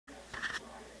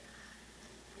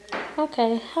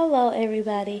Okay, hello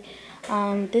everybody.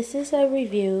 This is a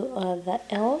review of the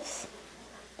e.l.f.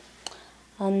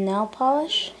 Nail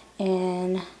polish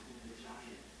and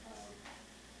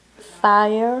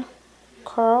Fire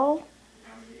Curl.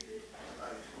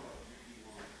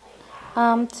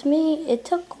 To me, it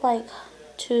took like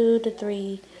 2 to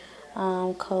 3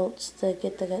 coats to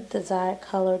get the desired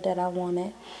color that I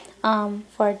wanted.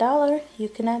 For $1, you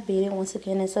cannot beat it. Once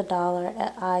again, it's $1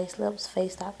 at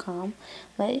eyeslipsface.com.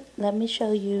 Let me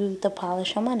show you the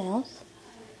polish on my nails.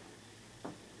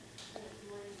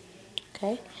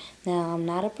 Okay, now I'm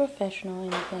not a professional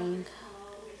or anything.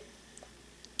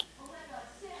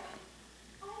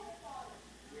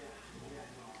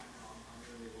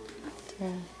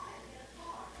 And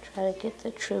try to get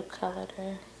the true color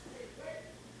there.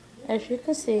 As you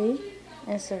can see,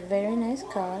 it's a very nice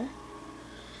color.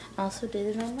 I also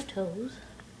did it on my toes.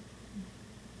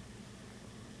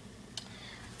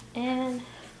 And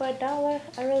for $1,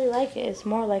 I really like it. It's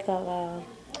more like a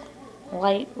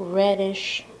light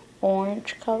reddish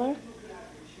orange color.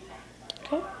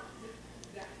 Okay.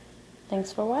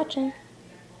 Thanks for watching.